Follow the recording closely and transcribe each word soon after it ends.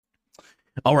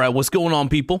All right, what's going on,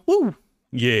 people? Woo!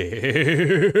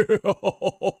 Yeah.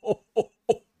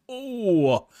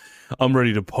 I'm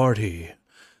ready to party.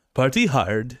 Party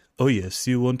hard. Oh, yes,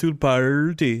 you want to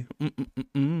party.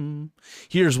 Mm-mm-mm-mm.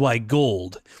 Here's why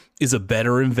gold is a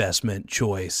better investment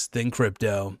choice than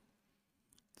crypto.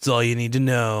 That's all you need to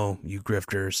know, you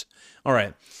grifters. All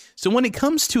right, so when it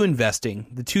comes to investing,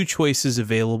 the two choices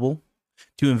available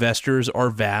to investors are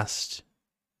vast.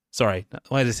 Sorry,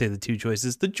 why did I say the two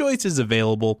choices? The choices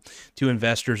available to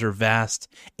investors are vast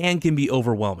and can be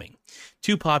overwhelming.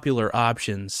 Two popular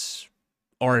options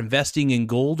are investing in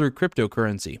gold or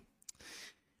cryptocurrency.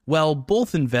 While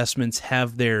both investments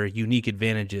have their unique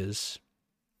advantages,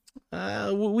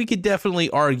 we could definitely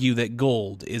argue that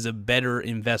gold is a better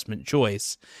investment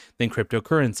choice than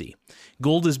cryptocurrency.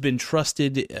 Gold has been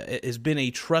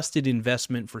a trusted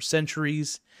investment for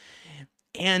centuries,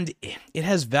 and it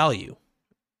has value.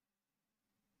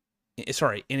 And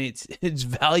its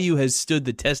value has stood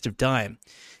the test of time.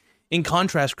 In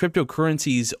contrast,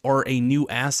 cryptocurrencies are a new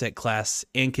asset class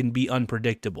and can be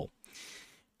unpredictable.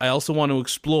 I also want to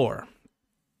explore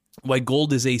why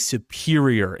gold is a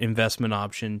superior investment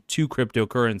option to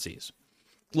cryptocurrencies.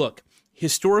 Look,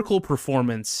 historical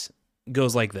performance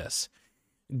goes like this.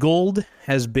 Gold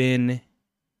has a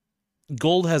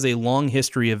long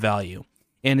history of value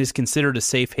and is considered a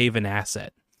safe haven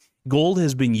asset. Gold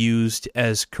has been used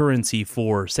as currency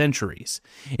for centuries,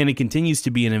 and it continues to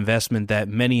be an investment that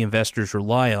many investors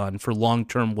rely on for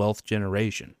long-term wealth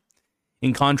generation.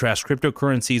 In contrast,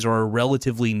 cryptocurrencies are a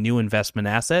relatively new investment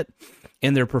asset,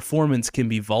 and their performance can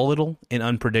be volatile and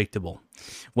unpredictable.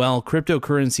 While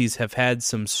cryptocurrencies have had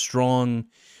some strong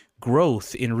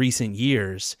growth in recent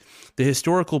years, the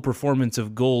historical performance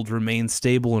of gold remains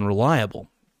stable and reliable.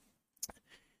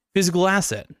 Physical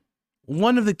asset.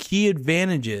 One of the key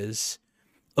advantages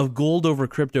of gold over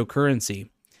cryptocurrency.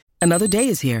 Another day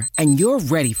is here, and you're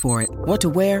ready for it. What to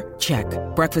wear? Check.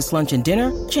 Breakfast, lunch, and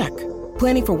dinner? Check.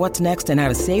 Planning for what's next and how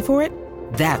to save for it?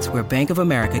 That's where Bank of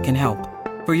America can help.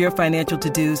 For your financial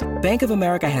to-dos, Bank of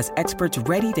America has experts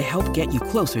ready to help get you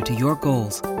closer to your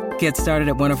goals. Get started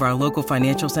at one of our local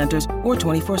financial centers or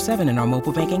 24/7 in our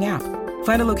mobile banking app.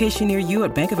 Find a location near you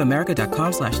at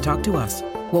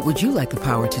bankofamerica.com/talktous. What would you like the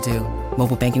power to do?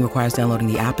 Mobile banking requires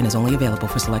downloading the app and is only available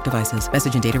for select devices.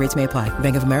 Message and data rates may apply.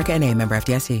 Bank of America N.A., member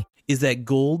FDIC. Is that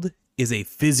gold is a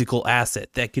physical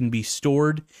asset that can be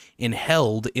stored and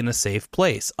held in a safe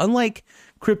place, unlike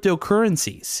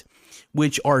cryptocurrencies,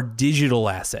 which are digital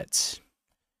assets.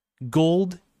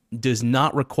 Gold does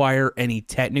not require any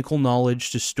technical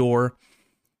knowledge to store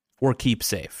or keep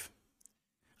safe.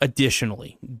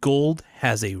 Additionally, gold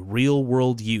has a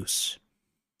real-world use,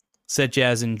 such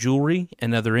as in jewelry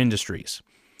and other industries,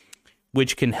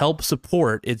 which can help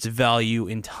support its value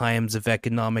in times of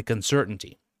economic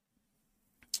uncertainty.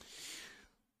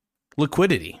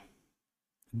 Liquidity.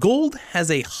 Gold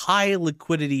has a highly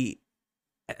liquid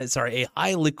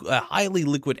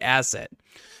asset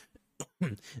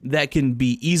that can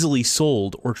be easily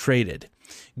sold or traded.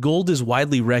 Gold is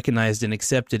widely recognized and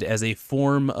accepted as a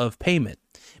form of payment,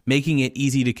 making it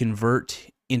easy to convert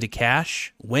into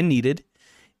cash when needed.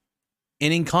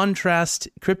 And in contrast,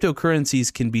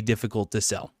 cryptocurrencies can be difficult to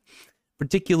sell,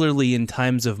 particularly in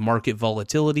times of market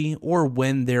volatility or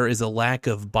when there is a lack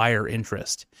of buyer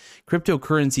interest.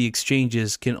 Cryptocurrency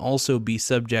exchanges can also be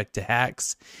subject to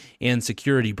hacks and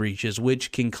security breaches,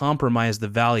 which can compromise the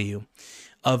value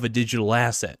of a digital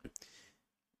asset.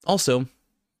 Also,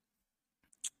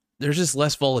 there's just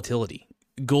less volatility.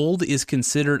 Gold is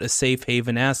considered a safe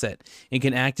haven asset and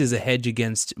can act as a hedge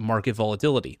against market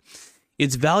volatility.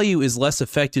 Its value is less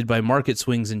affected by market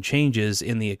swings and changes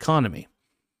in the economy.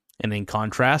 And in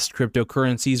contrast,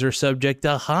 cryptocurrencies are subject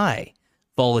to high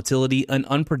volatility and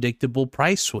unpredictable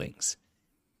price swings.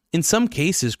 In some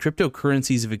cases,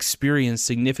 cryptocurrencies have experienced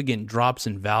significant drops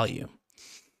in value,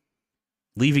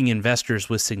 leaving investors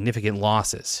with significant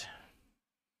losses.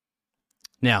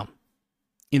 Now,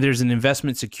 there's an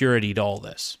investment security to all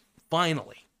this.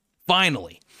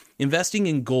 Finally, investing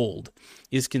in gold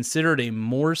is considered a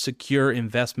more secure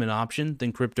investment option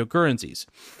than cryptocurrencies.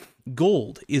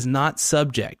 Gold is not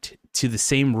subject to the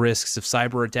same risks of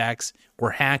cyber attacks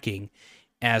or hacking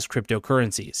as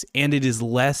cryptocurrencies, and it is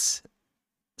less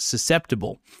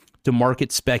susceptible to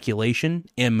market speculation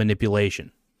and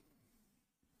manipulation.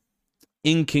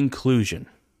 In conclusion,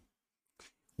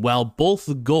 while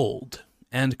both gold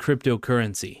and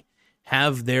cryptocurrency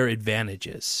have their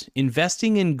advantages,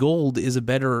 investing in gold is a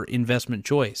better investment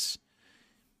choice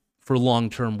for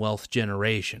long-term wealth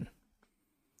generation.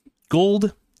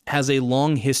 Gold has a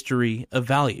long history of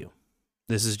value.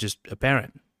 This is just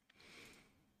apparent.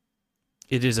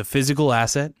 It is a physical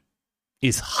asset,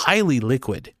 is highly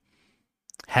liquid,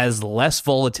 has less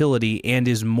volatility, and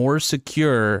is more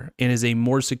secure and is a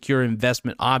more secure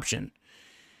investment option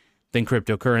than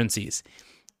cryptocurrencies.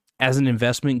 As an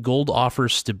investment, gold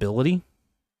offers stability,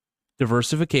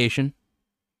 diversification,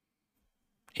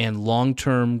 and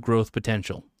long-term growth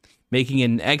potential, making it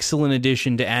an excellent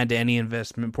addition to add to any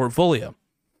investment portfolio.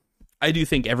 I do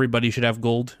think everybody should have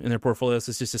gold in their portfolios.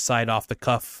 It's just a side off the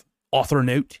cuff author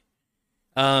note.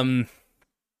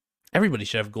 Everybody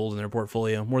should have gold in their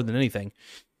portfolio more than anything.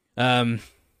 I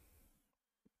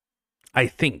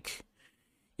think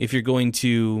if you're going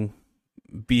to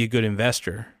be a good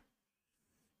investor,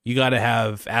 you got to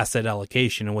have asset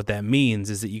allocation. And what that means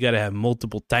is that you got to have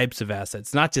multiple types of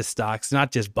assets, not just stocks,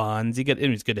 not just bonds.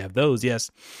 It's good to have those. Yes.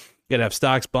 You got to have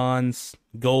stocks, bonds,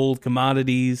 gold,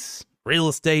 commodities, real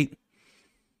estate.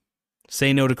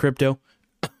 Say no to crypto.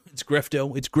 It's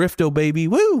grifto. It's grifto, baby.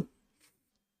 Woo.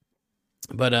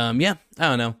 But, yeah,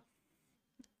 I don't know.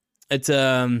 It's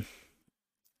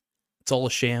all a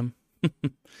sham.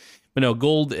 But no,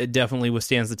 gold, it definitely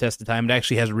withstands the test of time. It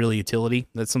actually has real utility.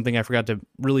 That's something I forgot to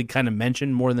really kind of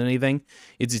mention more than anything.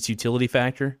 It's its utility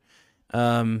factor.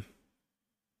 Yeah,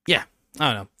 I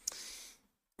don't know.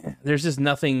 There's just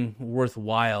nothing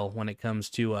worthwhile when it comes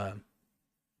to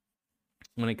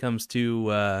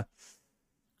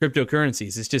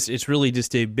cryptocurrencies. It's really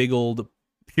just a big old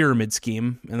pyramid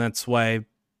scheme, and that's why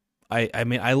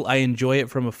I enjoy it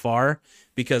from afar,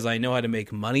 because I know how to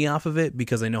make money off of it,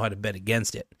 because I know how to bet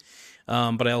against it.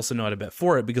 But I also know how to bet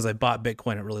for it, because I bought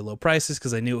Bitcoin at really low prices,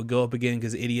 because I knew it would go up again,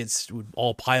 because idiots would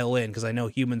all pile in, because I know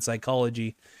human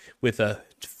psychology with a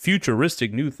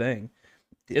futuristic new thing.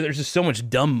 There's just so much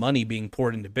dumb money being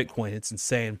poured into Bitcoin. It's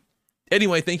insane.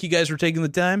 Anyway, thank you guys for taking the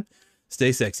time.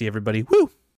 Stay sexy, everybody. Woo!